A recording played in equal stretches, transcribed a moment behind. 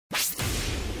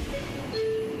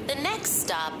next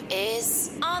stop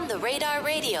is On the Radar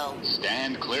Radio.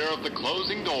 Stand clear of the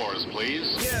closing doors, please.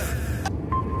 Yeah.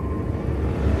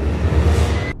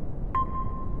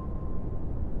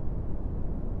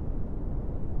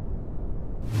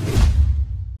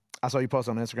 I saw you post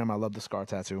on Instagram. I love the Scarr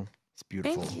tattoo. It's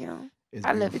beautiful. Thank you. It's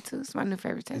I beautiful. love it too. It's my new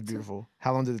favorite tattoo. It's beautiful.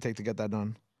 How long did it take to get that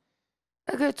done?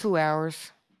 A good 2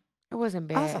 hours. It wasn't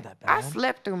bad. Oh, it's not that bad. I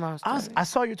slept through most of it. I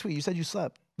saw your tweet. You said you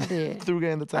slept. I did. Through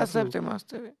getting the tattoo. I slept through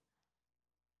most of it.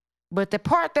 But the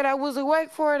part that I was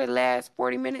awake for, the last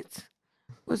 40 minutes,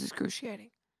 was excruciating.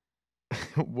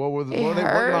 what were they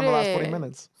working on the last 40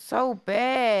 minutes? So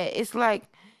bad.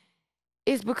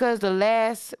 It's because the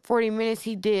last 40 minutes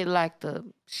he did like the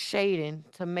shading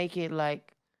to make it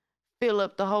like fill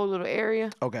up the whole little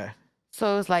area. Okay.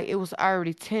 So it's like it was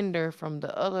already tender from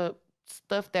the other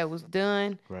stuff that was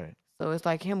done. Right. So it's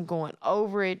like him going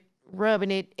over it,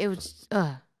 rubbing it. It was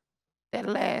that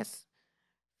last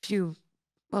few.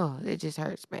 Oh, it just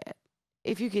hurts bad.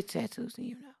 If you get tattoos, then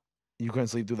you know. You couldn't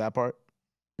sleep through that part?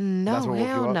 No, That's what woke you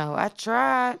hell up? no. I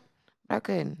tried, but I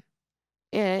couldn't.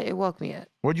 Yeah, it woke me up.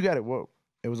 Where'd you get it? What?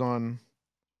 It was on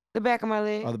The back of my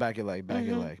leg. the back of your leg, back of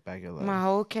your leg, back of your leg. My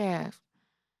whole calf.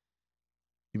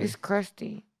 You mean- It's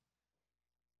crusty.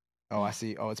 Oh, I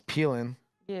see. Oh, it's peeling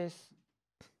Yes.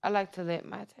 I like to let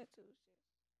my tattoos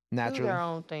do naturally. their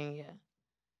own thing, yeah.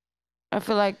 I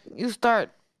feel like you start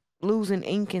losing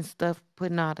ink and stuff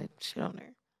putting all that shit on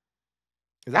there.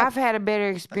 Is that- I've had a better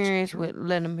experience with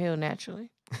letting them heal naturally.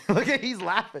 Look at he's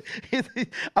laughing.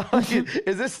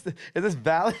 Is this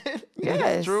valid? Is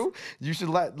Yes. this true? You should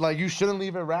you shouldn't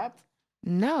leave it wrapped?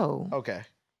 No. Okay.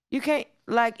 You can't,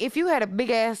 like, if you had a big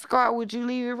ass scar, would you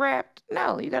leave it wrapped?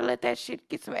 No, you gotta let that shit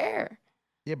get some air.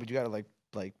 Yeah, but you gotta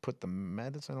like put the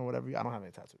medicine or whatever. I don't have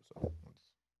any tattoos, so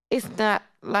It's not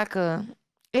like it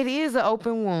is an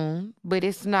open wound, but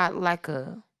it's not like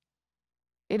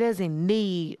it doesn't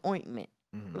need ointment.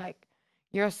 Mhm. Like,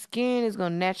 your skin is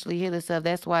gonna naturally heal itself.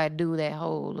 That's why I do that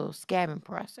whole little scabbing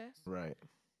process. right.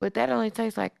 But that only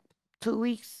takes like 2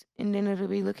 weeks, and then it'll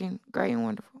be looking great and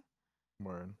wonderful.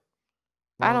 Word.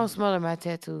 I don't smother my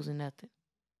tattoos or nothing.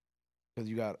 because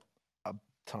you got a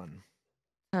ton.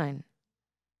 None.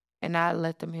 And I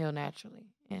let them heal naturally.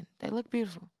 And they look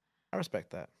beautiful. I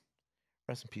respect that.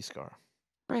 Rest in peace, Scarr.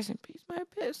 Rest in peace, my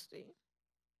bestie.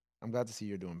 I'm glad to see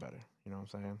you're doing better. You know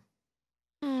what I'm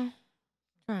saying?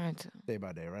 Trying to. Day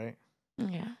by day, right?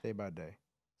 Yeah. Day by day.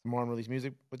 Some more unreleased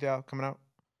music with y'all coming out.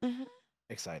 Mm-hmm.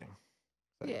 Exciting.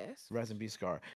 Yes. Rest in peace, Scarr.